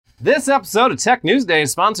This episode of Tech News Day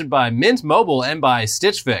is sponsored by Mint Mobile and by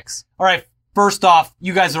Stitch Fix. All right, first off,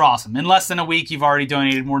 you guys are awesome. In less than a week, you've already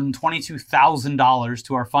donated more than $22,000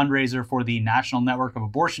 to our fundraiser for the National Network of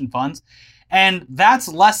Abortion Funds. And that's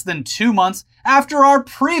less than 2 months after our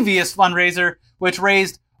previous fundraiser, which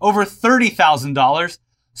raised over $30,000.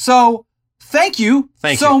 So thank you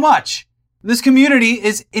so much. This community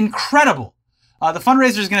is incredible. The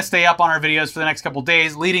fundraiser is going to stay up on our videos for the next couple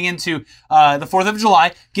days, leading into the 4th of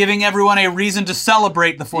July, giving everyone a reason to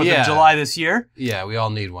celebrate the 4th of July this year. Yeah, we all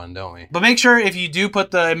need one, don't we? But make sure if you do put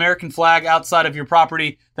the American flag outside of your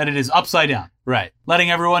property, that it is upside down. Right. Letting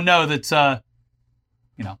everyone know that,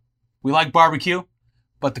 we like barbecue,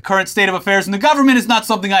 but the current state of affairs in the government is not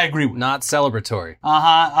something I agree with. Not celebratory.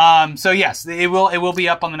 So yes, it will be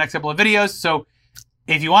up on the next couple of videos. So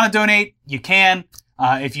if you want to donate, you can.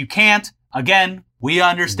 If you can't, again, we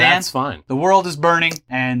understand. That's fine. The world is burning,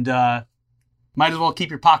 and might as well keep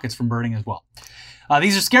your pockets from burning as well.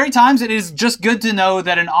 These are scary times. It is just good to know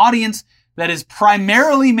that an audience that is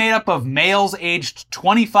primarily made up of males aged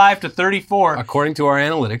 25 to 34, according to our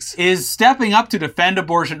analytics, is stepping up to defend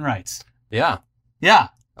abortion rights. Yeah. Yeah.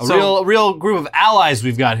 A real group of allies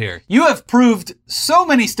we've got here. You have proved so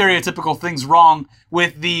many stereotypical things wrong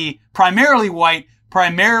with the primarily white,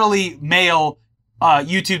 primarily male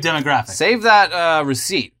YouTube demographic. Save that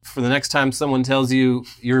receipt for the next time someone tells you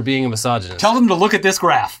you're being a misogynist. Tell them to look at this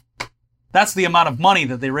graph. That's the amount of money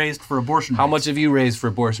that they raised for abortion rights. How much have you raised for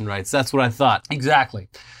abortion rights? That's what I thought. Exactly.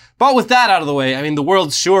 But with that out of the way, I mean, the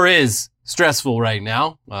world sure is stressful right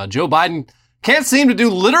now. Joe Biden can't seem to do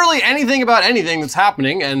literally anything about anything that's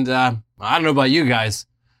happening. And I don't know about you guys,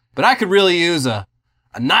 but I could really use a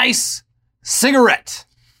nice cigarette.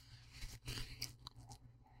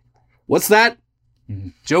 What's that?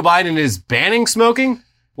 Joe Biden is banning smoking?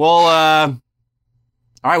 Well, all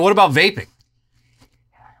right, what about vaping?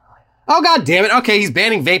 Oh, God damn it. Okay, he's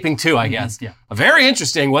banning vaping too, I guess. Yeah. Very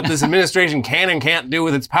interesting what this administration can and can't do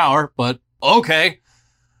with its power, but okay.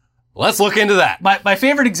 Let's look into that. My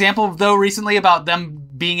favorite example, though, recently about them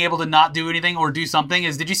being able to not do anything or do something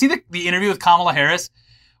is, did you see the interview with Kamala Harris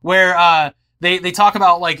where they talk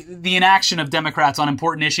about like the inaction of Democrats on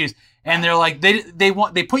important issues, and they're like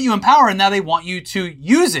they put you in power and now they want you to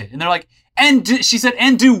use it, and they're like, she said,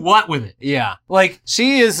 and do what with it? Yeah. Like,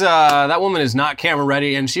 she is, that woman is not camera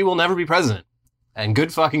ready, and she will never be president. And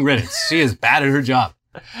good fucking riddance. She is bad at her job.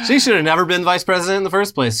 She should have never been vice president in the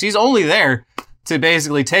first place. She's only there to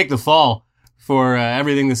basically take the fall for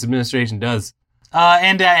everything this administration does.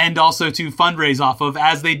 And also to fundraise off of,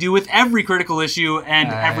 as they do with every critical issue and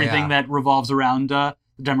everything that revolves around the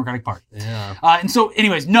Democratic Party. Yeah. And so,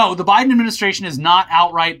 anyways, no, the Biden administration is not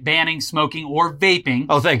outright banning smoking or vaping.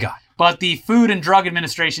 Oh, thank God. But the Food and Drug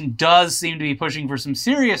Administration does seem to be pushing for some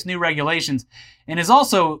serious new regulations and is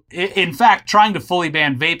also, in fact, trying to fully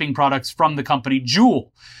ban vaping products from the company Juul.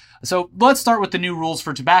 So let's start with the new rules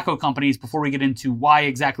for tobacco companies before we get into why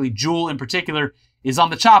exactly Juul in particular is on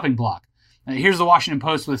the chopping block. Here's the Washington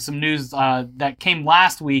Post with some news that came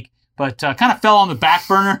last week, but kind of fell on the back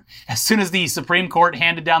burner as soon as the Supreme Court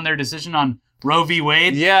handed down their decision on Roe v.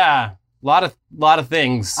 Wade. Yeah. Lot of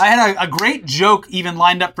things. I had a great joke even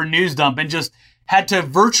lined up for News Dump and just had to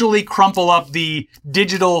virtually crumple up the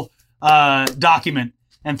digital document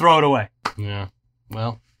and throw it away. Yeah.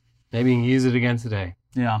 Well, maybe you can use it again today.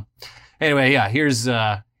 Yeah. Anyway, yeah, here's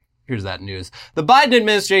that news. The Biden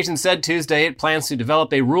administration said Tuesday it plans to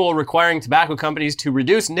develop a rule requiring tobacco companies to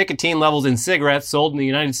reduce nicotine levels in cigarettes sold in the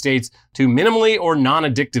United States to minimally or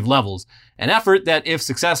non-addictive levels, an effort that, if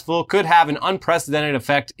successful, could have an unprecedented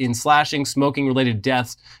effect in slashing smoking-related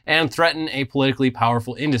deaths and threaten a politically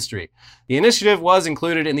powerful industry. The initiative was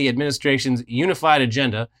included in the administration's Unified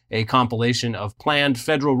Agenda, a compilation of planned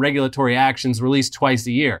federal regulatory actions released twice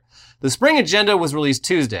a year. The spring agenda was released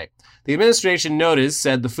Tuesday. The administration notice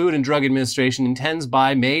said the Food and Drug Administration intends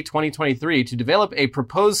by May 2023 to develop a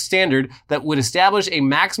proposed standard that would establish a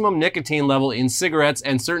maximum nicotine level in cigarettes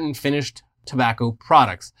and certain finished tobacco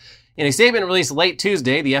products. In a statement released late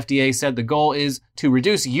Tuesday, the FDA said the goal is to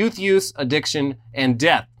reduce youth use, addiction, and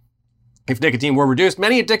death. If nicotine were reduced,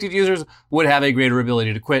 many addicted users would have a greater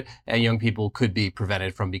ability to quit, and young people could be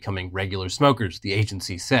prevented from becoming regular smokers, the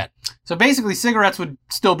agency said. So basically, cigarettes would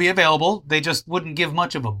still be available. They just wouldn't give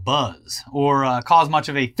much of a buzz or cause much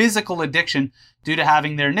of a physical addiction due to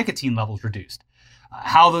having their nicotine levels reduced.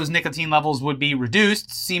 How those nicotine levels would be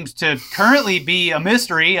reduced seems to currently be a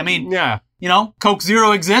mystery. I mean, Coke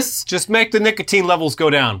Zero exists. Just make the nicotine levels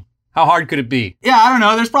go down. How hard could it be? Yeah, I don't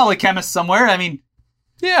know. There's probably chemists somewhere. I mean,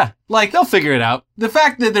 yeah, like they'll figure it out. The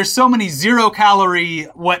fact that there's so many 0-calorie,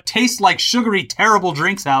 what taste like sugary, terrible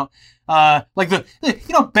drinks out, Like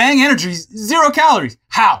Bang Energy, 0 calories.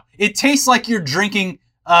 How? It tastes like you're drinking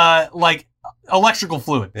like electrical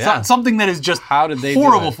fluid. Yeah. Something that is just How did they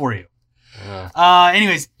horrible do it? for you. Yeah.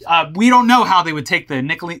 Anyways, we don't know how they would take the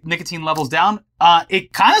nicotine levels down.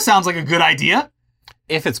 It kind of sounds like a good idea.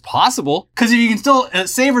 If it's possible. Because if you can still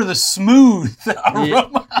savor the smooth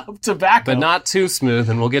aroma of tobacco. But not too smooth,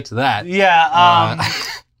 and we'll get to that. Yeah.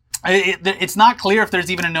 It's not clear if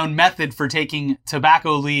there's even a known method for taking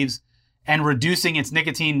tobacco leaves and reducing its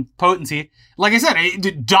nicotine potency. Like I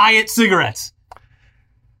said, diet cigarettes. I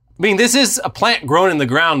mean, this is a plant grown in the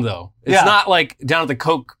ground, though. It's not like down at the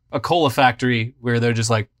Coca-Cola factory where they're just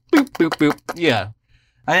like, boop, boop, boop. Yeah.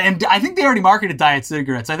 And I think they already marketed diet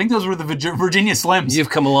cigarettes. I think those were the Virginia Slims.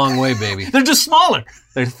 You've come a long way, baby. They're just smaller.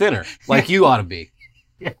 They're thinner, like you ought to be.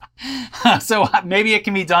 Yeah. So maybe it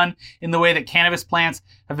can be done in the way that cannabis plants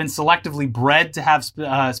have been selectively bred to have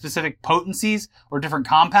specific potencies or different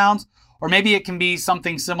compounds. Or maybe it can be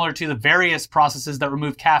something similar to the various processes that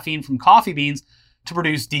remove caffeine from coffee beans to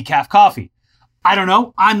produce decaf coffee. I don't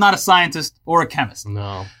know. I'm not a scientist or a chemist.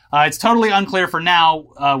 No. It's totally unclear for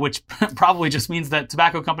now, which probably just means that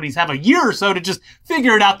tobacco companies have a year or so to just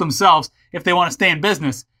figure it out themselves if they want to stay in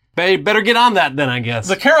business. They better get on that then, I guess.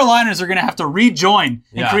 The Carolinas are going to have to rejoin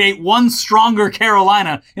and create one stronger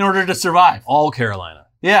Carolina in order to survive. All Carolina.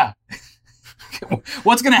 Yeah.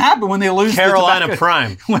 What's going to happen when they lose Carolina the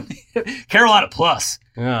Prime. Carolina Plus.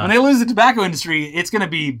 Yeah. When they lose the tobacco industry, it's going to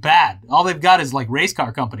be bad. All they've got is like race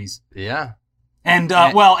car companies. Yeah. And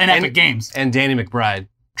Epic Games. And Danny McBride.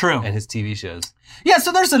 True. And his TV shows. Yeah,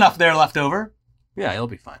 so there's enough there left over. Yeah, it'll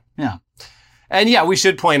be fine. Yeah. And yeah, we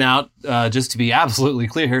should point out, just to be absolutely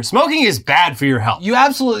clear here, smoking is bad for your health. You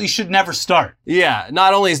absolutely should never start. Yeah,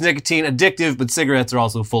 not only is nicotine addictive, but cigarettes are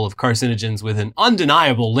also full of carcinogens with an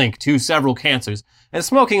undeniable link to several cancers. And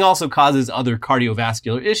smoking also causes other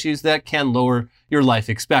cardiovascular issues that can lower your life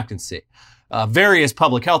expectancy. Various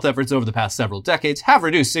public health efforts over the past several decades have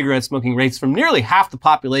reduced cigarette smoking rates from nearly half the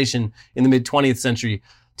population in the mid-20th century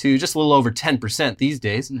to just a little over 10% these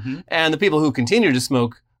days. Mm-hmm. And the people who continue to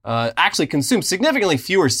smoke actually consume significantly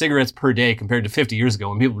fewer cigarettes per day compared to 50 years ago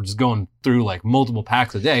when people were just going through like multiple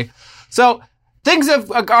packs a day. So things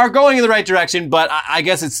are going in the right direction, but I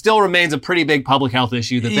guess it still remains a pretty big public health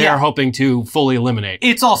issue that they are hoping to fully eliminate.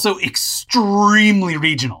 It's also extremely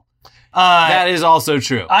regional. That is also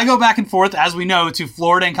true. I go back and forth, as we know, to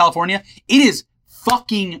Florida and California. It is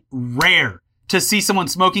fucking rare to see someone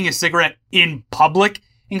smoking a cigarette in public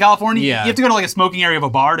in California. Yeah. You have to go to like a smoking area of a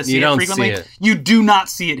bar to see it frequently. See it. You do not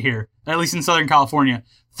see it here, at least in Southern California.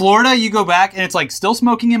 Florida, you go back and it's like still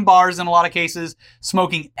smoking in bars in a lot of cases,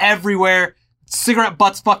 smoking everywhere, cigarette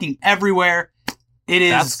butts fucking everywhere. It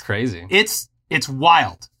is. That's crazy. It's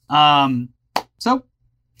wild. So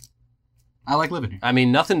I like living here. I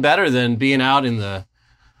mean, nothing better than being out in the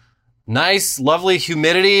nice, lovely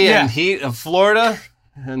humidity and heat of Florida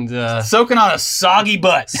and soaking on a soggy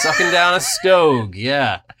butt. Sucking down a stove.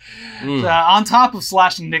 Yeah. On top of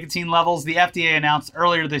slashing nicotine levels, the FDA announced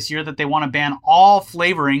earlier this year that they want to ban all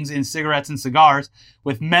flavorings in cigarettes and cigars,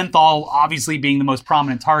 with menthol obviously being the most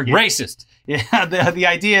prominent target. Racist. Yeah, the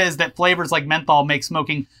idea is that flavors like menthol make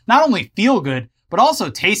smoking not only feel good, but also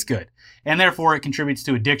taste good. And therefore, it contributes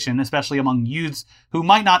to addiction, especially among youths who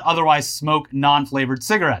might not otherwise smoke non-flavored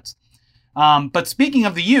cigarettes. But speaking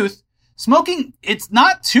of the youth, smoking, it's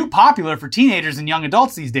not too popular for teenagers and young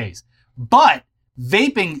adults these days. But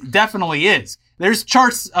vaping definitely is. There's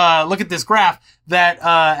charts, look at this graph, that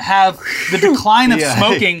have the decline of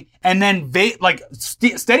smoking and then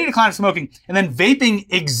steady decline of smoking, and then vaping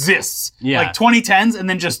exists. Yeah. Like 2010s and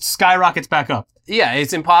then just skyrockets back up. Yeah,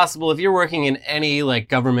 it's impossible. If you're working in any like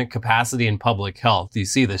government capacity in public health, you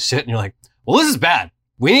see this shit and you're like, well, this is bad.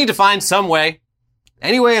 We need to find some way,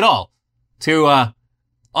 any way at all, to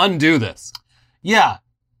undo this. Yeah.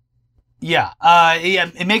 Yeah,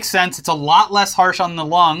 it makes sense. It's a lot less harsh on the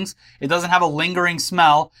lungs. It doesn't have a lingering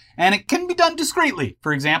smell, and it can be done discreetly.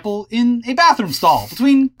 For example, in a bathroom stall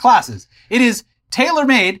between classes. It is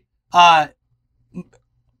tailor-made,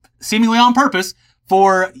 seemingly on purpose,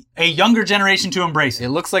 for a younger generation to embrace it. It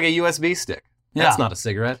looks like a USB stick. That's not a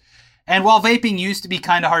cigarette. And while vaping used to be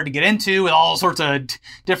kind of hard to get into with all sorts of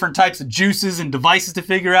different types of juices and devices to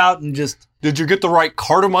figure out and just... Did you get the right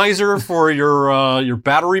cartomizer for your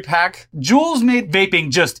battery pack? Juuls made vaping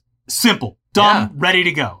just simple, dumb, ready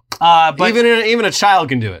to go. But even a child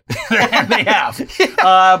can do it. They have.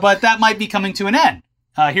 But that might be coming to an end.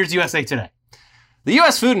 Here's USA Today. The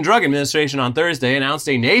U.S. Food and Drug Administration on Thursday announced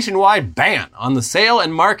a nationwide ban on the sale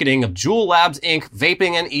and marketing of Juul Labs Inc.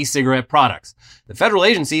 vaping and e-cigarette products. The federal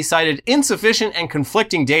agency cited insufficient and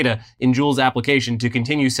conflicting data in Juul's application to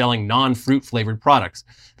continue selling non-fruit flavored products.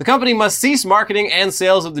 The company must cease marketing and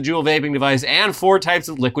sales of the Juul vaping device and 4 types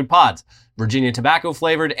of liquid pods: Virginia tobacco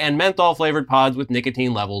flavored and menthol flavored pods with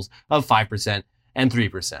nicotine levels of 5% and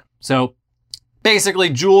 3%. So, basically,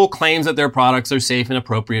 Juul claims that their products are safe and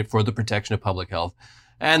appropriate for the protection of public health,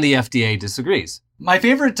 and the FDA disagrees. My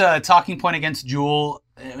favorite talking point against Juul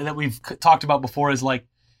that we've talked about before is like,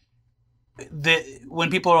 when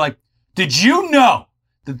people are like, did you know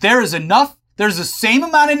that there's the same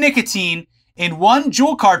amount of nicotine in one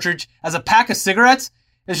Juul cartridge as a pack of cigarettes?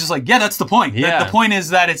 It's just like, yeah, that's the point. Yeah. The point is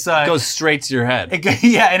that it goes straight to your head.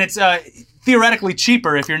 And it's theoretically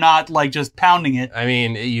cheaper if you're not like just pounding it. I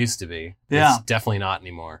mean, it used to be. Yeah. It's definitely not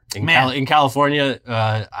anymore. In California,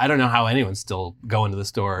 I don't know how anyone's still going to the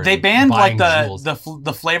store. They banned like Juuls.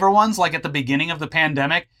 the flavor ones like at the beginning of the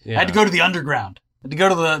pandemic. Yeah. I had to go to the underground. I had to go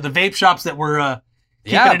to the vape shops that were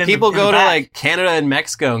people go to like Canada and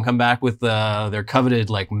Mexico and come back with their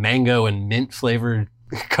coveted like mango and mint flavored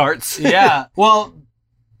carts. Yeah. Well,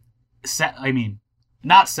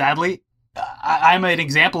 not sadly. I'm an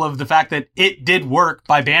example of the fact that it did work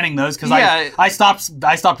by banning those because I stopped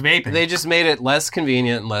vaping. They just made it less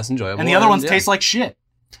convenient and less enjoyable. And the other ones taste like shit.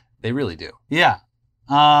 They really do. Yeah.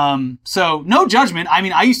 So no judgment. I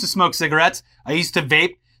mean, I used to smoke cigarettes. I used to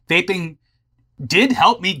vape. Vaping did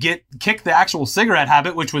help me kick the actual cigarette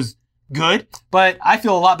habit, which was good. But I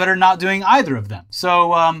feel a lot better not doing either of them.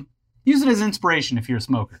 So use it as inspiration if you're a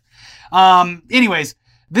smoker. Anyways.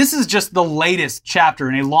 This is just the latest chapter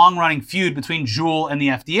in a long-running feud between Juul and the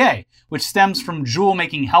FDA, which stems from Juul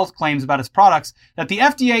making health claims about its products that the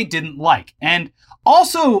FDA didn't like. And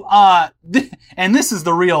also, and this is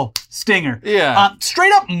the real stinger,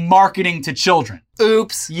 straight up marketing to children.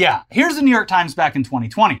 Oops. Yeah. Here's the New York Times back in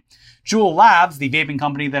 2020. Juul Labs, the vaping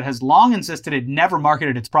company that has long insisted it never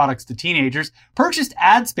marketed its products to teenagers, purchased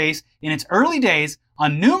ad space in its early days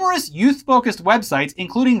on numerous youth-focused websites,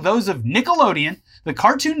 including those of Nickelodeon, the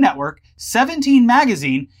Cartoon Network, 17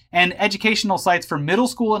 Magazine, and educational sites for middle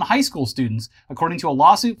school and high school students, according to a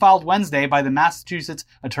lawsuit filed Wednesday by the Massachusetts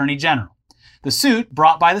Attorney General. The suit,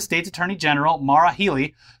 brought by the state's Attorney General, Maura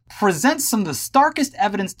Healey, presents some of the starkest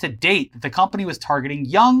evidence to date that the company was targeting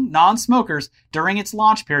young non-smokers during its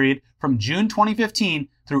launch period from June 2015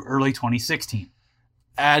 through early 2016.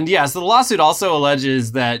 And so the lawsuit also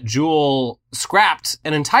alleges that Juul scrapped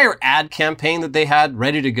an entire ad campaign that they had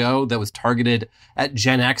ready to go that was targeted at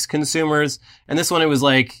Gen X consumers. And this one, it was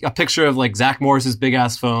like a picture of like Zach Morris's big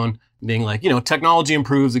ass phone being like, technology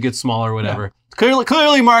improves, it gets smaller, whatever. Yeah.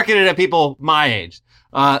 Clearly marketed at people my age.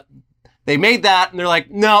 They made that and they're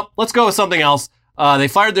like, no, let's go with something else. They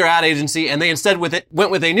fired their ad agency and they instead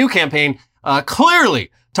went with a new campaign,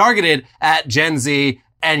 clearly targeted at Gen Z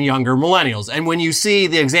and younger millennials. And when you see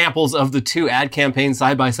the examples of the two ad campaigns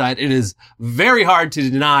side by side, it is very hard to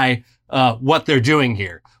deny what they're doing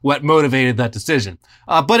here, what motivated that decision.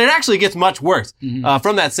 But it actually gets much worse.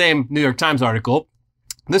 From that same New York Times article,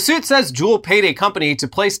 the suit says Juul paid a company to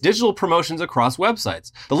place digital promotions across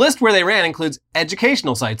websites. The list where they ran includes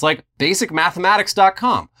educational sites like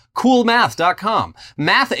basicmathematics.com, coolmath.com,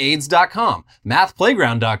 mathaids.com,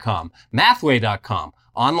 mathplayground.com, mathway.com,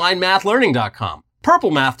 onlinemathlearning.com,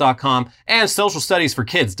 purplemath.com, and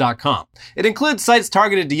socialstudiesforkids.com. It includes sites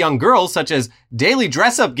targeted to young girls such as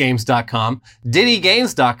dailydressupgames.com,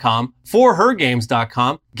 diddygames.com,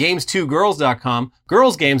 forhergames.com, games2girls.com,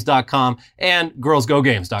 girlsgames.com, and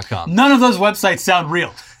girlsgogames.com. None of those websites sound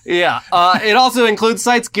real. Yeah. It also includes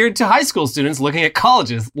sites geared to high school students looking at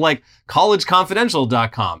colleges, like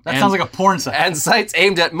collegeconfidential.com. Sounds like a porn site. And sites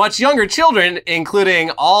aimed at much younger children, including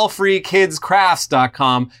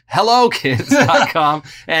allfreekidscrafts.com, hellokids.com,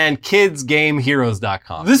 and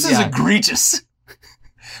kidsgameheroes.com. This is egregious.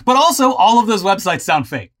 But also, all of those websites sound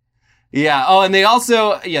fake. Yeah. Oh, and they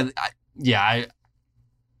also, I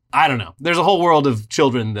don't know. There's a whole world of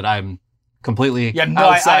children that I'm completely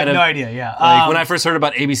outside of. I have no idea, yeah. Like, when I first heard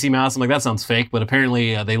about ABC Mouse, I'm like, that sounds fake, but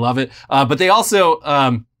apparently they love it. But they also,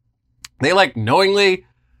 they like knowingly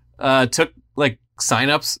took like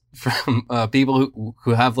signups from people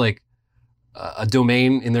who have like a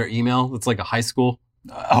domain in their email that's like a high school.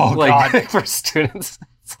 God. For students.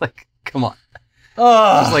 It's like, come on.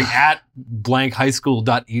 Just like at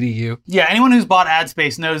blankhighschool.edu. Yeah, anyone who's bought ad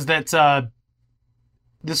space knows that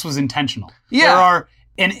this was intentional. Yeah. There are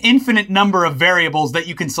an infinite number of variables that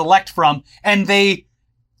you can select from, and they,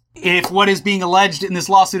 if what is being alleged in this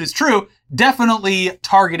lawsuit is true, definitely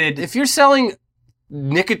targeted. If you're selling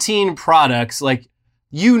nicotine products, like,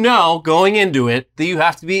 you know going into it that you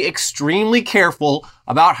have to be extremely careful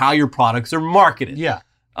about how your products are marketed. Yeah.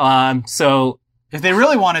 So If they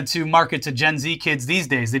really wanted to market to Gen Z kids these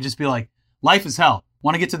days, they'd just be like, life is hell.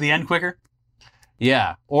 Want to get to the end quicker?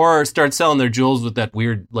 yeah, or start selling their jewels with that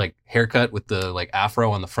weird like haircut with the like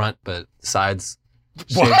afro on the front, but sides.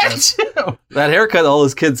 What? That haircut all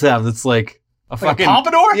those kids have. That's like a Like fucking a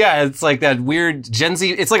pompadour? Yeah, it's like that weird Gen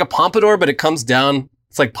Z. It's like a pompadour, but it comes down.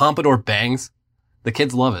 It's like pompadour bangs. The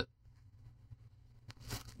kids love it.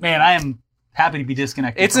 Man, I am happy to be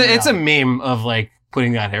disconnected. It's a meme of like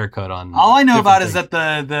putting that haircut on. All I know different about is things.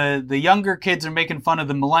 that the younger kids are making fun of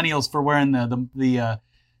the millennials for wearing the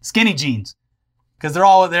skinny jeans because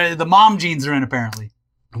the mom jeans are in apparently.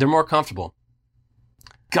 they're more comfortable.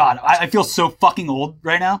 God, I feel so fucking old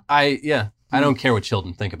right now. I don't care what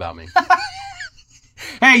children think about me.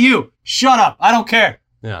 Hey, you, shut up. I don't care.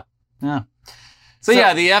 Yeah. Yeah. So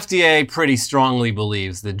yeah, the FDA pretty strongly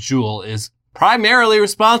believes that Juul is primarily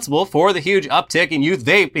responsible for the huge uptick in youth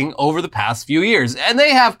vaping over the past few years, and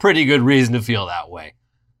they have pretty good reason to feel that way.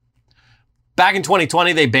 Back in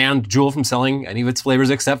 2020, they banned Juul from selling any of its flavors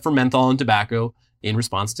except for menthol and tobacco in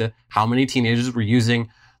response to how many teenagers were using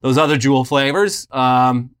those other Juul flavors.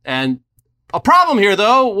 And a problem here,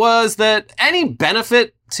 though, was that any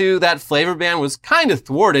benefit to that flavor ban was kind of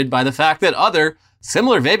thwarted by the fact that other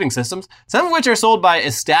similar vaping systems, some of which are sold by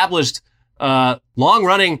established,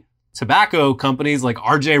 long-running tobacco companies like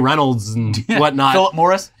R.J. Reynolds and whatnot. Philip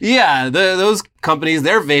Morris. Yeah, those companies,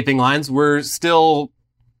 their vaping lines were still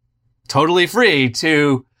totally free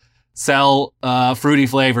to sell fruity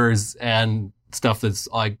flavors and stuff that's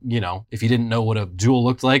like, you know, if you didn't know what a Juul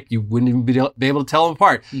looked like, you wouldn't even be able to tell them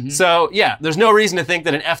apart. Mm-hmm. So yeah, there's no reason to think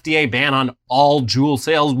that an FDA ban on all Juul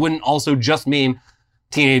sales wouldn't also just mean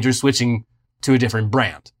teenagers switching to a different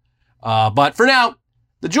brand. But for now,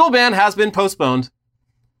 the Juul ban has been postponed.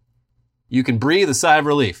 You can breathe a sigh of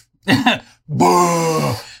relief.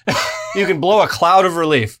 Boo. You can blow a cloud of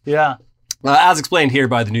relief. Yeah. As explained here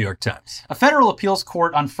by the New York Times. A federal appeals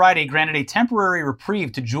court on Friday granted a temporary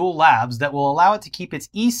reprieve to Juul Labs that will allow it to keep its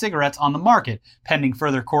e-cigarettes on the market, pending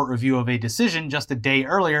further court review of a decision just a day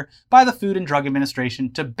earlier by the Food and Drug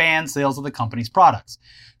Administration to ban sales of the company's products.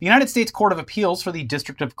 The United States Court of Appeals for the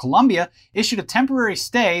District of Columbia issued a temporary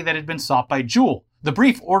stay that had been sought by Juul. The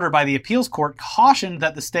brief order by the appeals court cautioned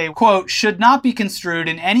that the stay, quote, should not be construed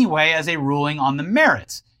in any way as a ruling on the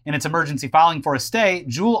merits. In its emergency filing for a stay,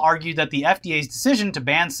 Juul argued that the FDA's decision to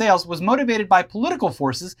ban sales was motivated by political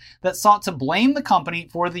forces that sought to blame the company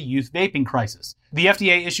for the youth vaping crisis. The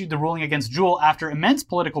FDA issued the ruling against Juul after immense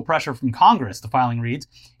political pressure from Congress, the filing reads,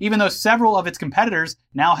 even though several of its competitors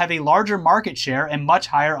now have a larger market share and much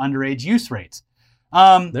higher underage use rates.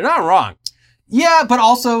 They're not wrong. Yeah, but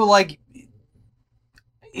also, like,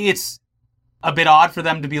 it's a bit odd for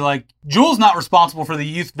them to be like, Juul's not responsible for the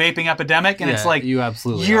youth vaping epidemic. And it's like, you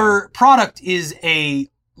absolutely your product is a,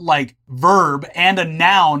 like, verb and a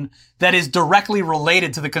noun that is directly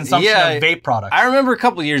related to the consumption of vape products. I remember a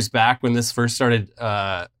couple years back when this first started,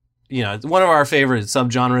 you know, one of our favorite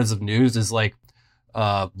subgenres of news is like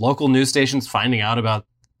local news stations finding out about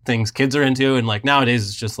things kids are into. And like nowadays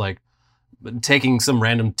it's just like taking some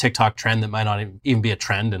random TikTok trend that might not even be a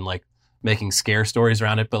trend and like making scare stories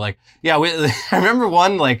around it. But like, yeah, I remember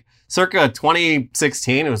one like circa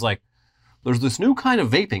 2016. It was like, there's this new kind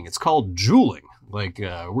of vaping. It's called Juuling. Like,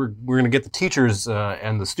 we're going to get the teachers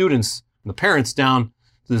and the students and the parents down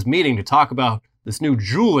to this meeting to talk about this new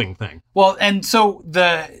Juuling thing. Well, and so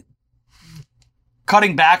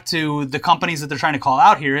cutting back to the companies that they're trying to call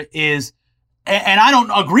out here is, and I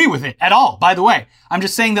don't agree with it at all, by the way. I'm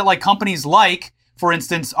just saying that like companies like, for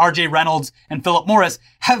instance, R.J. Reynolds and Philip Morris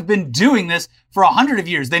have been doing this for 100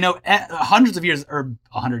 years. They know hundreds of years, or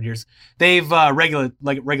 100 years. They've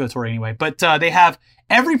regulatory anyway, but they have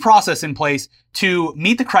every process in place to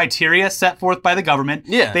meet the criteria set forth by the government.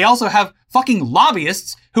 Yeah. They also have fucking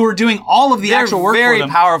lobbyists who are doing all of the actual work for them. They're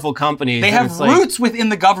very powerful companies. They have roots within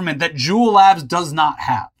the government that Juul Labs does not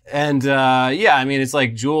have. And yeah, I mean, it's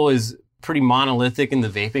like Juul is pretty monolithic in the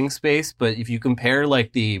vaping space, but if you compare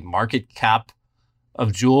like the market cap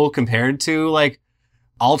of Juul compared to like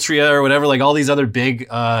Altria or whatever, like all these other big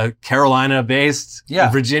Carolina-based,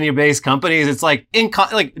 Virginia-based companies, it's like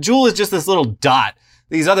like Juul is just this little dot.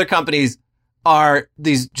 These other companies are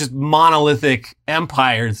these just monolithic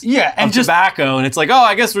empires of tobacco, and it's like, oh,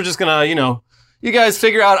 I guess we're just gonna, you know, you guys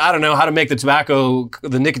figure out, I don't know, how to make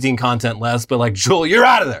the nicotine content less, but like Juul, you're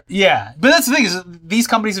out of there. Yeah, but that's the thing is these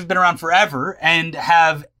companies have been around forever and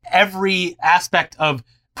have every aspect of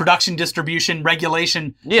production, distribution,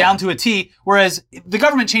 regulation down to a T, whereas the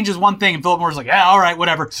government changes one thing and Philip Morris is like, yeah, all right,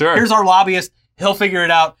 whatever. Sure. Here's our lobbyist. He'll figure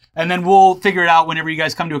it out, and then we'll figure it out whenever you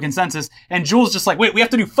guys come to a consensus. And Jules just like, wait, we have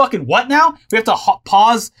to do fucking what now? We have to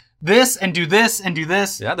pause this and do this and do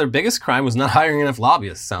this. Yeah, their biggest crime was not hiring enough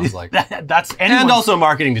lobbyists, sounds like. That's and also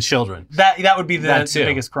marketing to children. That would be the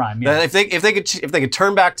biggest crime. Yeah. If they could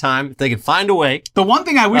turn back time, if they could find a way. The one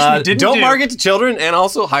thing I wish we didn't don't market to children, and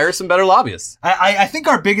also hire some better lobbyists. I think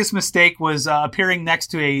our biggest mistake was appearing next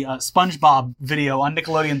to a SpongeBob video on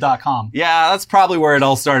Nickelodeon.com. Yeah, that's probably where it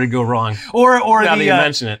all started to go wrong. Or now that you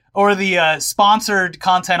mention it. Or the sponsored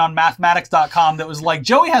content on Mathematics.com that was like,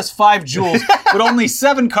 Joey has 5 joules, but only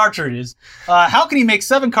 7 cartridges. How can he make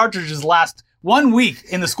 7 cartridges last 1 week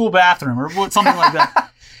in the school bathroom or something like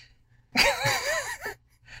that?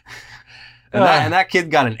 And that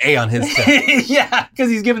kid got an A on his test. Yeah, because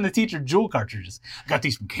he's giving the teacher Joule cartridges. I got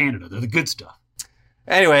these from Canada. They're the good stuff.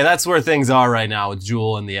 Anyway, that's where things are right now with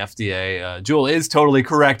Juul and the FDA. Juul is totally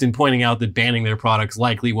correct in pointing out that banning their products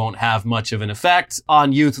likely won't have much of an effect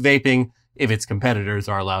on youth vaping if its competitors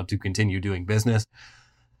are allowed to continue doing business.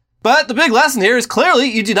 But the big lesson here is clearly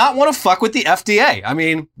you do not want to fuck with the FDA. I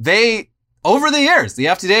mean, over the years, the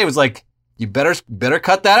FDA was like, you better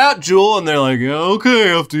cut that out, Juul. And they're like, yeah, okay,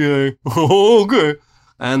 FDA. Okay.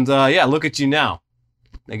 And look at you now.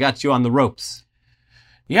 They got you on the ropes.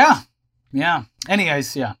 Yeah. Yeah.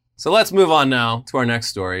 Anyways, yeah. So let's move on now to our next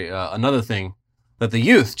story. Another thing that the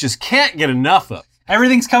youth just can't get enough of.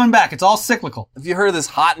 Everything's coming back. It's all cyclical. Have you heard of this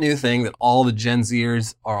hot new thing that all the Gen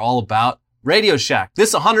Zers are all about? Radio Shack.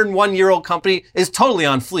 This 101-year-old company is totally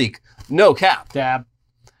on fleek. No cap. Dab.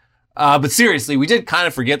 But seriously, we did kind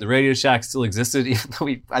of forget that Radio Shack still existed, even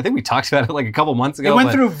though I think we talked about it like a couple months ago. It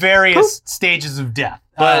went through various stages of death.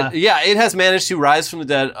 But it has managed to rise from the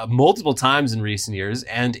dead multiple times in recent years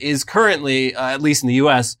and is currently, at least in the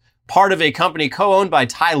U.S., part of a company co-owned by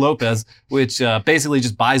Tai Lopez, which basically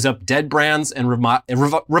just buys up dead brands and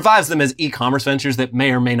revives them as e-commerce ventures that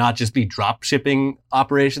may or may not just be drop shipping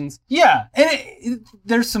operations. Yeah, and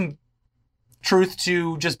there's some truth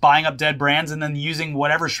to just buying up dead brands and then using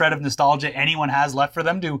whatever shred of nostalgia anyone has left for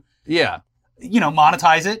them to,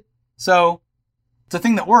 monetize it. So it's a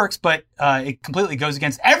thing that works, but it completely goes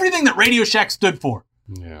against everything that Radio Shack stood for.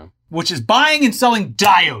 Yeah. Which is buying and selling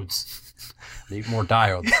diodes. Need more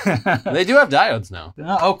diodes. They do have diodes now.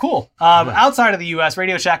 Oh, cool. Outside of the U.S.,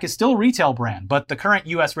 Radio Shack is still a retail brand, but the current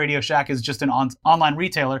U.S. Radio Shack is just an online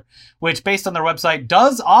retailer, which, based on their website,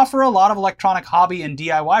 does offer a lot of electronic hobby and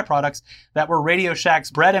DIY products that were Radio Shack's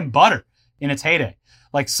bread and butter in its heyday,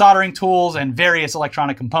 like soldering tools and various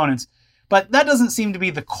electronic components. But that doesn't seem to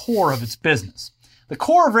be the core of its business. The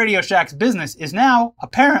core of Radio Shack's business is now,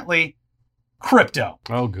 apparently, crypto.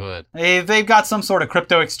 Oh, good. They've got some sort of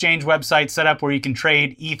crypto exchange website set up where you can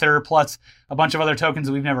trade Ether plus a bunch of other tokens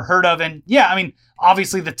that we've never heard of. And yeah, I mean,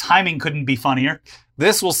 obviously the timing couldn't be funnier.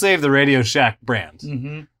 This will save the Radio Shack brand.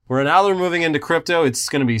 Mm-hmm. Where now they're moving into crypto, it's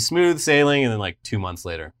going to be smooth sailing, and then like 2 months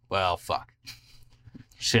later, well, fuck.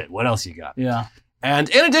 Shit, what else you got? Yeah. And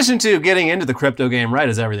in addition to getting into the crypto game right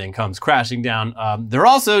as everything comes crashing down, they're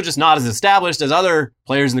also just not as established as other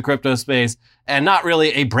players in the crypto space, and not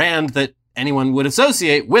really a brand that anyone would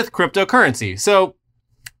associate with cryptocurrency. So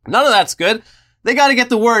none of that's good. They got to get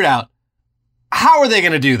the word out. How are they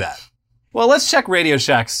going to do that? Well, let's check Radio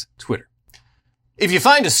Shack's Twitter. If you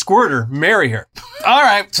find a squirter, marry her. All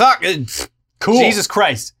right, fuck. Cool. Jesus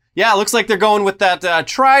Christ. Yeah, it looks like they're going with that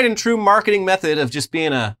tried and true marketing method of just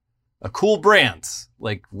being a cool brand,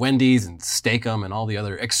 like Wendy's and Steak-umm and all the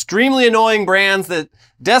other extremely annoying brands that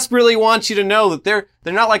desperately want you to know that they're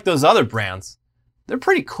not like those other brands. They're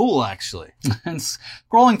pretty cool, actually. And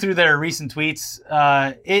scrolling through their recent tweets,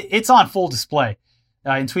 it's on full display.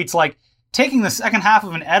 In tweets like, taking the second half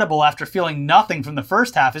of an edible after feeling nothing from the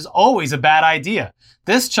first half is always a bad idea.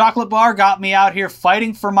 This chocolate bar got me out here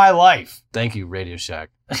fighting for my life. Thank you, Radio Shack.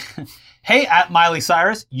 Hey, at Miley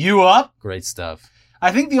Cyrus, you up? Great stuff.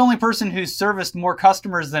 I think the only person who's serviced more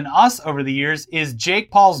customers than us over the years is Jake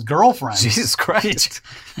Paul's girlfriend. Jesus Christ.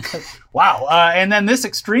 Wow. And then this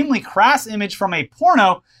extremely crass image from a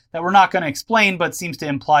porno that we're not going to explain, but seems to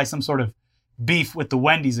imply some sort of beef with the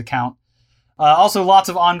Wendy's account. Also, lots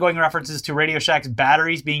of ongoing references to Radio Shack's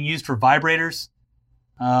batteries being used for vibrators.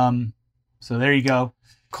 So there you go.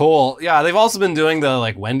 Cool. Yeah, they've also been doing the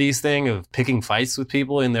like Wendy's thing of picking fights with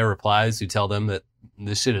people in their replies who tell them that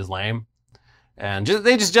this shit is lame. And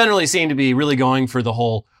they just generally seem to be really going for the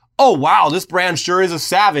whole, oh, wow, this brand sure is a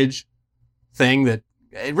savage thing that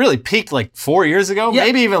it really peaked like 4 years ago,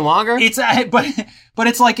 maybe even longer. But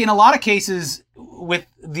it's like in a lot of cases with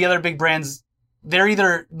the other big brands, they're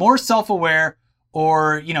either more self-aware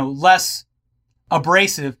or, less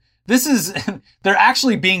abrasive. they're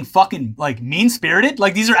actually being fucking like mean-spirited.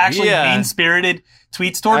 Like these are actually mean-spirited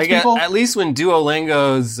tweets towards people. At least when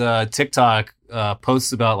Duolingo's TikTok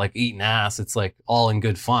posts about like eating ass, it's like all in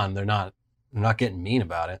good fun. They're not getting mean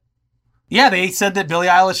about it. Yeah, they said that Billie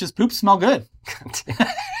Eilish's poops smell good.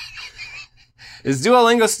 Is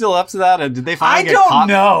Duolingo still up to that? Or did they finally get caught? I don't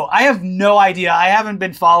know. I have no idea. I haven't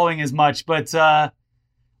been following as much, but I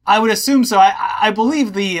would assume so. I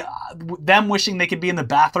believe them wishing they could be in the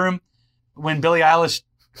bathroom when Billie Eilish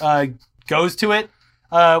goes to it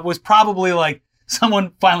was probably like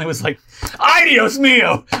someone finally was like, "Adios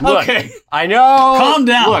mio." Look, okay, I know. Calm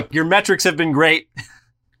down. Look, your metrics have been great.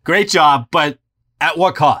 Great job, but at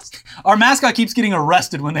what cost? Our mascot keeps getting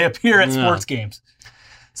arrested when they appear at sports games.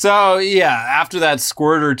 So, yeah, after that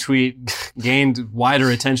Squirter tweet gained wider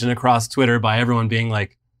attention across Twitter by everyone being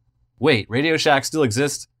like, wait, Radio Shack still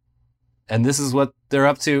exists? And this is what they're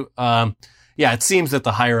up to? Yeah, it seems that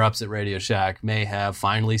the higher-ups at Radio Shack may have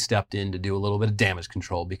finally stepped in to do a little bit of damage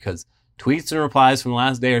control because tweets and replies from the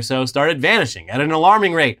last day or so started vanishing at an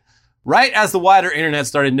alarming rate. Right as the wider internet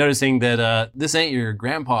started noticing that this ain't your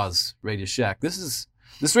grandpa's Radio Shack. This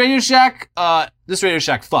Radio Shack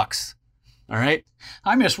fucks. All right?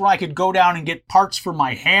 I miss where I could go down and get parts for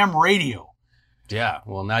my ham radio. Yeah,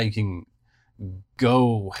 well, now you can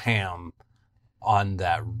go ham on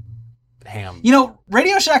that ham. You know,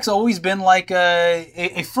 Radio Shack's always been like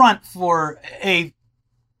a front for a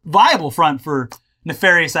viable front for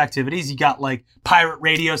nefarious activities. You got like pirate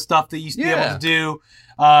radio stuff that you used to be able to do.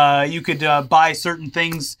 You could buy certain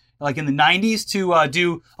things like in the 90s to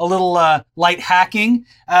do a little light hacking.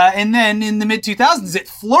 And then in the mid-2000s, it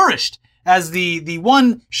flourished as the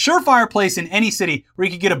one surefire place in any city where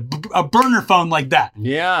you could get a burner phone like that.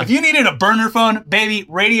 Yeah. If you needed a burner phone, baby,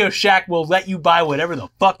 Radio Shack will let you buy whatever the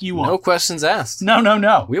fuck you want. No questions asked.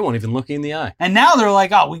 No. We won't even look you in the eye. And now they're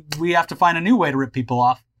like, oh, we have to find a new way to rip people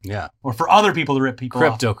off. Yeah. Or for other people to rip people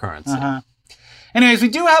off. Cryptocurrency. Anyways, we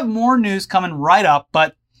do have more news coming right up,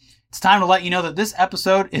 but it's time to let you know that this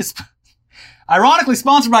episode is ironically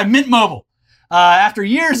sponsored by Mint Mobile. After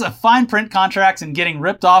years of fine print contracts and getting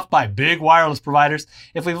ripped off by big wireless providers,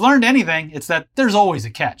 if we've learned anything, it's that there's always a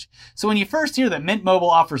catch. So when you first hear that Mint Mobile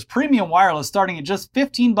offers premium wireless starting at just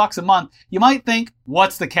 $15 a month, you might think,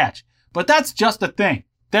 what's the catch? But that's just a thing.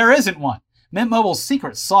 There isn't one. Mint Mobile's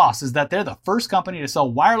secret sauce is that they're the first company to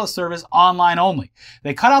sell wireless service online only.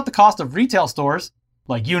 They cut out the cost of retail stores,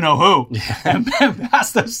 like you know who, and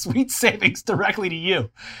pass those sweet savings directly to you.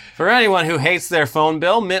 For anyone who hates their phone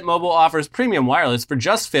bill, Mint Mobile offers premium wireless for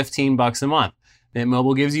just $15 a month. Mint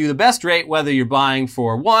Mobile gives you the best rate whether you're buying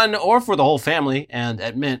for one or for the whole family, and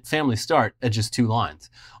at Mint, families start at just 2 lines.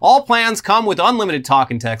 All plans come with unlimited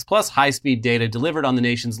talk and text plus high-speed data delivered on the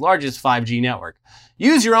nation's largest 5G network.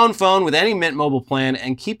 Use your own phone with any Mint Mobile plan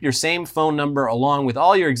and keep your same phone number along with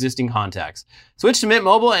all your existing contacts. Switch to Mint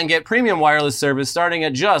Mobile and get premium wireless service starting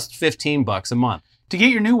at just $15 a month. To get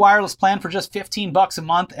your new wireless plan for just $15 a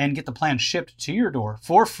month and get the plan shipped to your door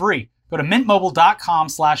for free, go to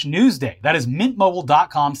mintmobile.com/newsday. That is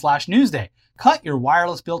mintmobile.com/newsday. Cut your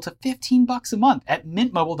wireless bill to $15 a month at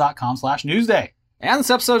mintmobile.com/newsday. And this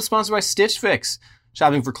episode is sponsored by Stitch Fix.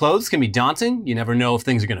 Shopping for clothes can be daunting. You never know if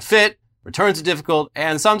things are going to fit. Returns are difficult,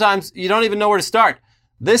 and sometimes you don't even know where to start.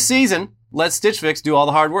 This season, let Stitch Fix do all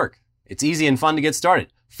the hard work. It's easy and fun to get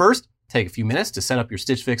started. First, take a few minutes to set up your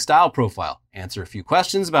Stitch Fix style profile. Answer a few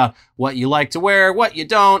questions about what you like to wear, what you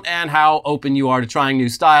don't, and how open you are to trying new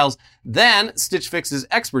styles. Then, Stitch Fix's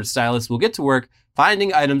expert stylists will get to work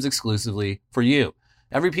finding items exclusively for you.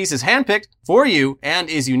 Every piece is handpicked for you and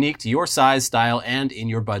is unique to your size, style, and in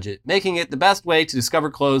your budget, making it the best way to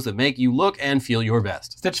discover clothes that make you look and feel your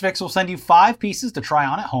best. Stitch Fix will send you 5 pieces to try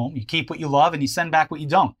on at home. You keep what you love and you send back what you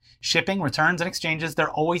don't. Shipping, returns, and exchanges,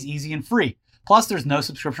 they're always easy and free. Plus, there's no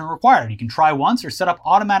subscription required. You can try once or set up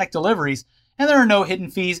automatic deliveries, and there are no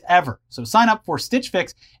hidden fees ever. So sign up for Stitch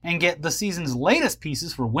Fix and get the season's latest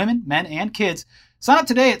pieces for women, men, and kids. Sign up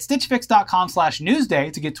today at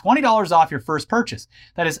stitchfix.com/newsday to get $20 off your first purchase.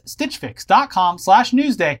 That is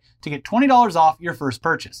stitchfix.com/newsday to get $20 off your first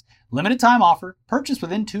purchase. Limited time offer, purchase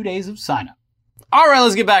within 2 days of sign up. All right,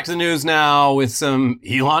 let's get back to the news now with some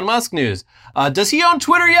Elon Musk news. Does he own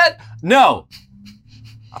Twitter yet? No.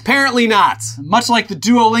 Apparently not. Much like the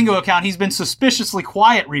Duolingo account, he's been suspiciously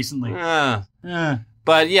quiet recently.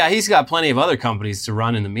 But yeah, he's got plenty of other companies to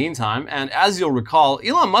run in the meantime. And as you'll recall,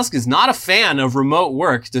 Elon Musk is not a fan of remote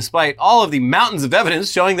work, despite all of the mountains of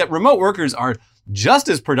evidence showing that remote workers are just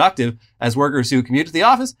as productive as workers who commute to the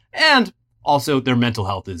office, and also their mental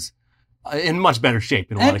health is in much better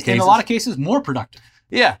shape in a lot of cases. In a lot of cases, more productive.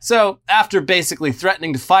 Yeah, so after basically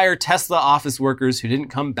threatening to fire Tesla office workers who didn't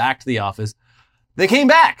come back to the office, they came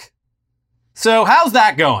back. So how's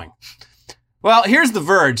that going? Well, here's The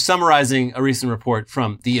Verge summarizing a recent report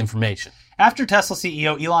from The Information. After Tesla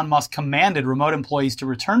CEO Elon Musk commanded remote employees to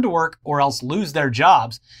return to work or else lose their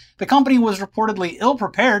jobs, the company was reportedly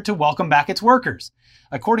ill-prepared to welcome back its workers.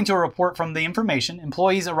 According to a report from The Information,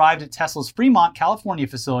 employees arrived at Tesla's Fremont, California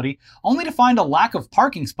facility only to find a lack of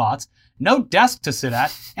parking spots, no desk to sit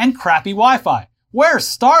at, and crappy Wi-Fi. Where's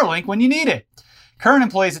Starlink when you need it? Current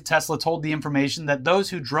employees at Tesla told The Information that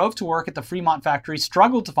those who drove to work at the Fremont factory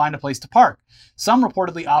struggled to find a place to park. Some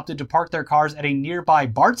reportedly opted to park their cars at a nearby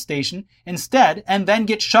BART station instead and then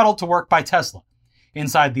get shuttled to work by Tesla.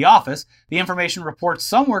 Inside the office, The Information reports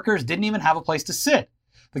some workers didn't even have a place to sit.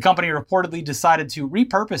 The company reportedly decided to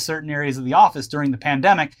repurpose certain areas of the office during the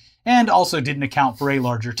pandemic and also didn't account for a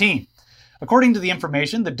larger team. According to The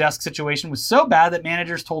Information, the desk situation was so bad that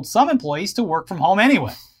managers told some employees to work from home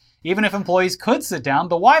anyway. Even if employees could sit down,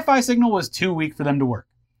 the Wi-Fi signal was too weak for them to work.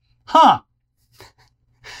 Huh.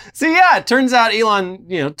 So yeah, it turns out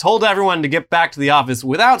Elon, told everyone to get back to the office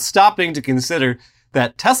without stopping to consider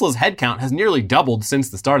that Tesla's headcount has nearly doubled since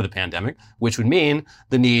the start of the pandemic, which would mean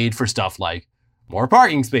the need for stuff like more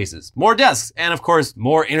parking spaces, more desks, and of course,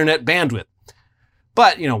 more internet bandwidth.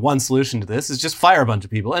 But, one solution to this is just fire a bunch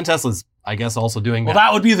of people, and Tesla's, I guess, also doing that. Well,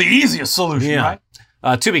 that would be the easiest solution, right?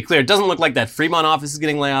 To be clear, it doesn't look like that Fremont office is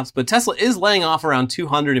getting layoffs, but Tesla is laying off around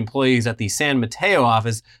 200 employees at the San Mateo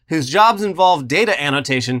office whose jobs involve data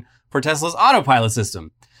annotation for Tesla's autopilot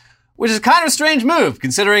system. Which is kind of a strange move,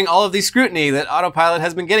 considering all of the scrutiny that autopilot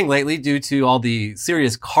has been getting lately due to all the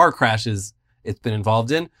serious car crashes it's been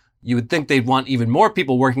involved in. You would think they'd want even more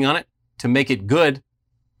people working on it to make it good,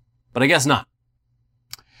 but I guess not.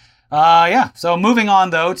 So moving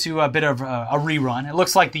on, though, to a bit of a rerun. It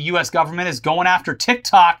looks like the U.S. government is going after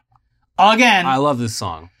TikTok again. I love this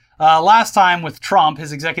song. Last time with Trump,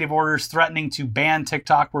 his executive orders threatening to ban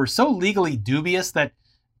TikTok were so legally dubious that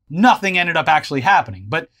nothing ended up actually happening.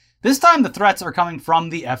 But this time the threats are coming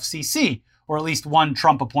from the FCC, or at least one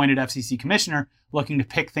Trump-appointed FCC commissioner looking to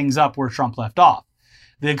pick things up where Trump left off.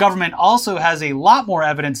 The government also has a lot more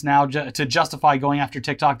evidence now to justify going after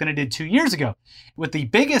TikTok than it did 2 years ago, with the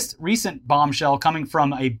biggest recent bombshell coming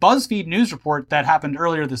from a BuzzFeed news report that happened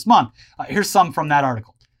earlier this month. Here's some from that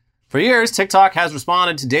article. For years, TikTok has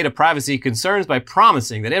responded to data privacy concerns by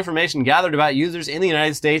promising that information gathered about users in the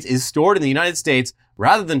United States is stored in the United States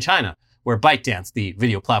rather than China, where ByteDance, the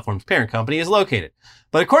video platform's parent company, is located.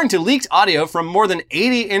 But according to leaked audio from more than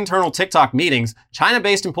 80 internal TikTok meetings,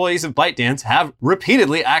 China-based employees of ByteDance have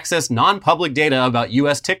repeatedly accessed non-public data about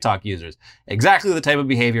US TikTok users, exactly the type of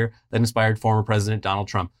behavior that inspired former President Donald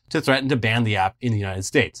Trump to threaten to ban the app in the United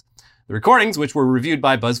States. The recordings, which were reviewed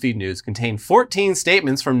by BuzzFeed News, contain 14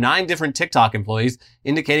 statements from 9 different TikTok employees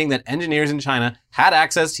indicating that engineers in China had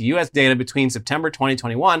access to US data between September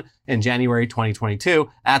 2021 and January 2022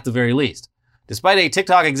 at the very least. Despite a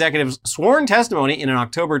TikTok executive's sworn testimony in an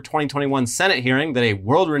October 2021 Senate hearing that a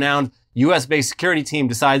world-renowned US-based security team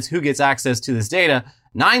decides who gets access to this data,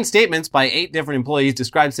 9 statements by 8 different employees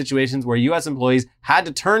describe situations where US employees had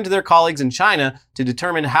to turn to their colleagues in China to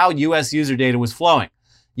determine how US user data was flowing.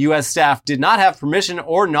 US staff did not have permission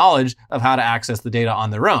or knowledge of how to access the data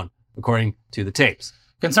on their own, according to the tapes.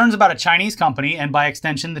 Concerns about a Chinese company, and by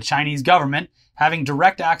extension the Chinese government, having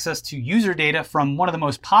direct access to user data from one of the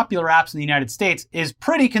most popular apps in the United States is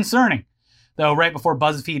pretty concerning. Though right before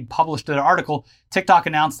BuzzFeed published their article, TikTok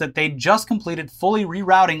announced that they'd just completed fully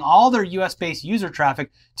rerouting all their US-based user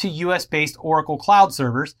traffic to US-based Oracle Cloud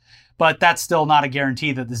servers, but that's still not a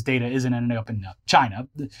guarantee that this data isn't ending up in China.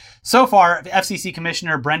 So far, FCC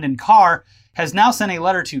Commissioner Brendan Carr has now sent a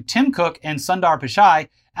letter to Tim Cook and Sundar Pichai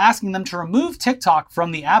asking them to remove TikTok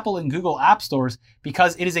from the Apple and Google app stores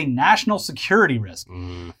because it is a national security risk.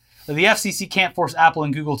 The FCC can't force Apple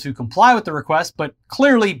and Google to comply with the request, but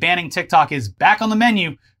clearly banning TikTok is back on the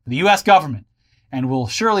menu for the US government. And we'll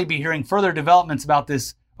surely be hearing further developments about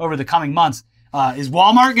this over the coming months. Is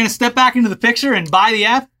Walmart going to step back into the picture and buy the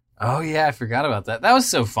app? Oh yeah, I forgot about that. That was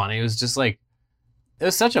so funny. It was just like, it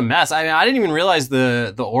was such a mess. I mean, I didn't even realize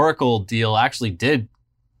the Oracle deal actually did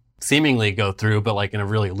seemingly go through, but like in a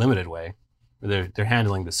really limited way. They're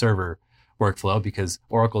handling the server workflow because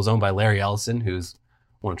Oracle's owned by Larry Ellison, who's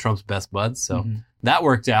one of Trump's best buds. So that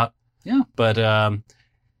worked out. Yeah. But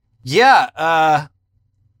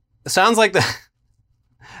sounds like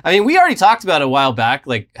I mean, we already talked about it a while back,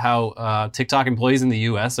 like how TikTok employees in the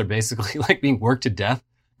US are basically like being worked to death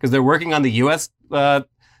because they're working on the US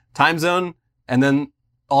time zone and then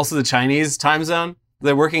also the Chinese time zone.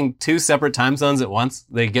 they're working 2 separate time zones at once.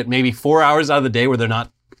 They get maybe 4 hours out of the day where they're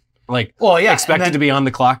not expected to be on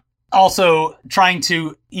the clock. Also trying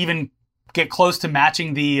to even get close to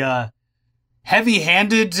matching the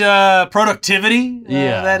heavy-handed productivity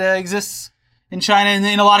that exists in China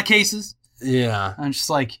in a lot of cases. Yeah. I'm just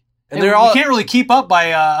like, And we they're all can't really keep up by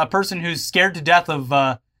a person who's scared to death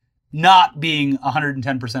of not being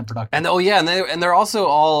 110% productive. and they're also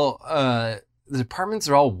all the departments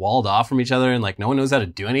are all walled off from each other, and like no one knows how to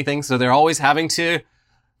do anything, so they're always having to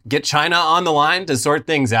get China on the line to sort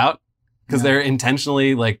things out because they're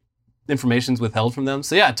intentionally like information's withheld from them.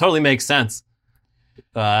 So yeah, it totally makes sense.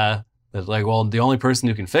 That like, well, the only person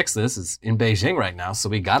who can fix this is in Beijing right now, so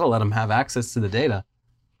we gotta let them have access to the data.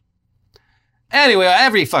 Anyway,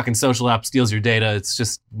 every fucking social app steals your data. It's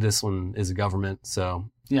just this one is a government, so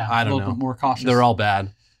Yeah, I don't a little know. bit more cautious. They're all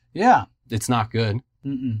bad. Yeah. It's not good,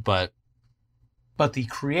 Mm-mm. but But the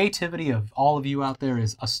creativity of all of you out there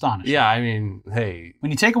is astonishing. yeah, I mean, hey,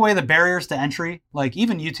 When you take away the barriers to entry, like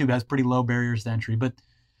even YouTube has pretty low barriers to entry, but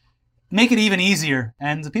make it even easier,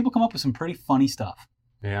 and the people come up with some pretty funny stuff.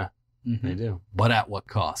 yeah, Mhm. they do. But at what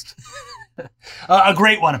cost? A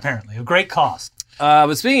great one, apparently. A great cost.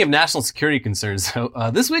 But speaking of national security concerns,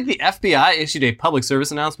 this week the FBI issued a public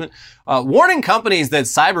service announcement warning companies that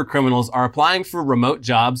cyber criminals are applying for remote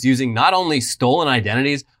jobs using not only stolen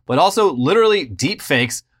identities, but also literally deep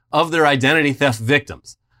fakes of their identity theft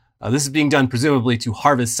victims. This is being done presumably to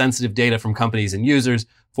harvest sensitive data from companies and users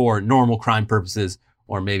for normal crime purposes,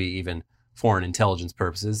 or maybe even foreign intelligence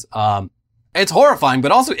purposes. It's horrifying,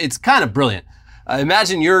 but also it's kind of brilliant.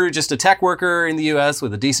 Imagine you're just a tech worker in the US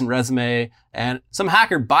with a decent resume, and some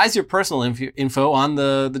hacker buys your personal info on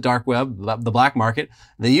the dark web, the black market.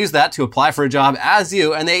 They use that to apply for a job as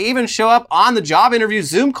you, and they even show up on the job interview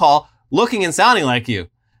Zoom call looking and sounding like you.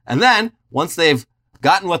 And then, once they've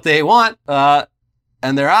gotten what they want,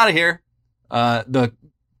 and they're out of here, the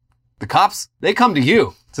cops, they come to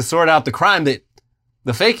you to sort out the crime that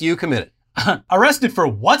the fake you committed. Arrested for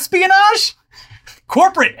what espionage?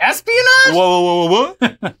 Corporate espionage? Whoa.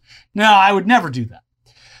 No, I would never do that.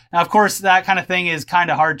 Now, of course, that kind of thing is kind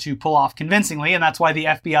of hard to pull off convincingly, and that's why the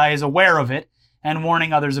FBI is aware of it and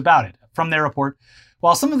warning others about it. From their report,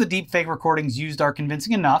 while some of the deepfake recordings used are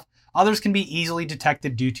convincing enough, others can be easily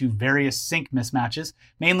detected due to various sync mismatches,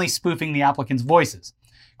 mainly spoofing the applicants' voices.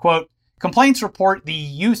 Quote, complaints report the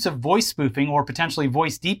use of voice spoofing or potentially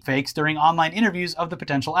voice deepfakes during online interviews of the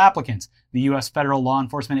potential applicants, the U.S. federal law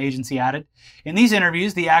enforcement agency added. In these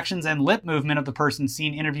interviews, the actions and lip movement of the person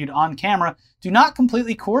seen interviewed on camera do not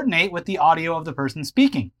completely coordinate with the audio of the person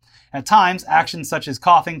speaking. At times, actions such as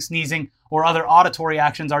coughing, sneezing, or other auditory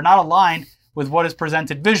actions are not aligned with what is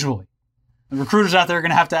presented visually. The recruiters out there are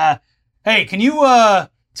going to have to, hey, can you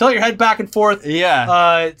tilt your head back and forth,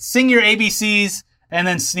 sing your ABCs, and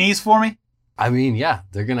then sneeze for me? I mean, yeah,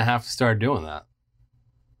 they're going to have to start doing that.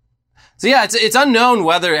 So yeah, it's unknown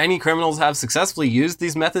whether any criminals have successfully used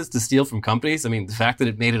these methods to steal from companies. I mean, the fact that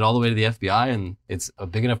it made it all the way to the FBI and it's a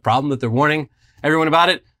big enough problem that they're warning everyone about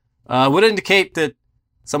it would indicate that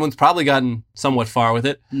someone's probably gotten somewhat far with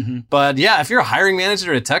it. Mm-hmm. But yeah, if you're a hiring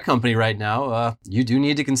manager at a tech company right now, you do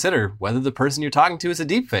need to consider whether the person you're talking to is a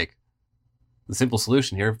deepfake. The simple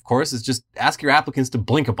solution here, of course, is just ask your applicants to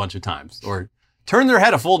blink a bunch of times or turn their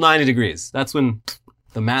head a full 90 degrees. That's when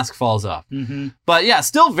the mask falls off. Mm-hmm. But yeah,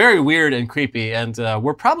 still very weird and creepy. And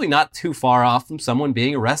we're probably not too far off from someone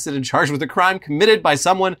being arrested and charged with a crime committed by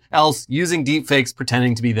someone else using deepfakes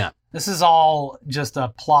pretending to be them. This is all just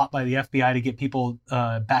a plot by the FBI to get people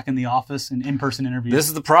back in the office and in-person interviews. This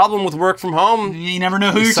is the problem with work from home. You never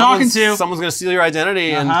know who you're talking to. Someone's going to steal your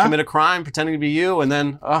identity and commit a crime pretending to be you. And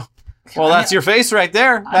then, well, that's your face right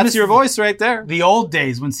there. That's your voice right there. The old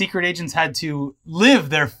days when secret agents had to live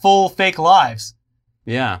their full fake lives.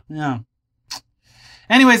 Yeah.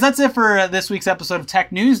 Anyways, that's it for this week's episode of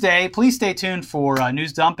Tech News Day. Please stay tuned for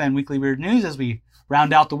News Dump and Weekly Weird News as we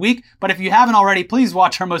round out the week. But if you haven't already, please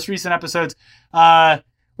watch our most recent episodes.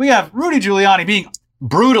 We have Rudy Giuliani being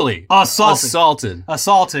brutally assaulted,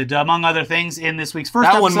 among other things, in this week's first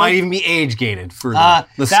episode. That one might even be age-gated for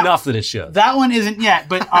the snuff that it shows. That one isn't yet,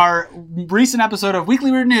 but our recent episode of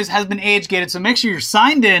Weekly Weird News has been age-gated, so make sure you're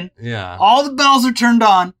signed in. Yeah. All the bells are turned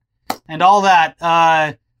on, and all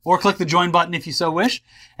that. Or click the join button if you so wish.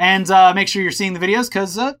 And make sure you're seeing the videos,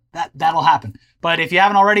 because that'll happen. But if you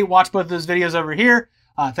haven't already, watch both of those videos over here.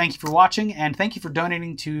 Thank you for watching, and thank you for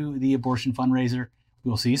donating to the abortion fundraiser. We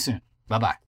will see you soon. Bye-bye.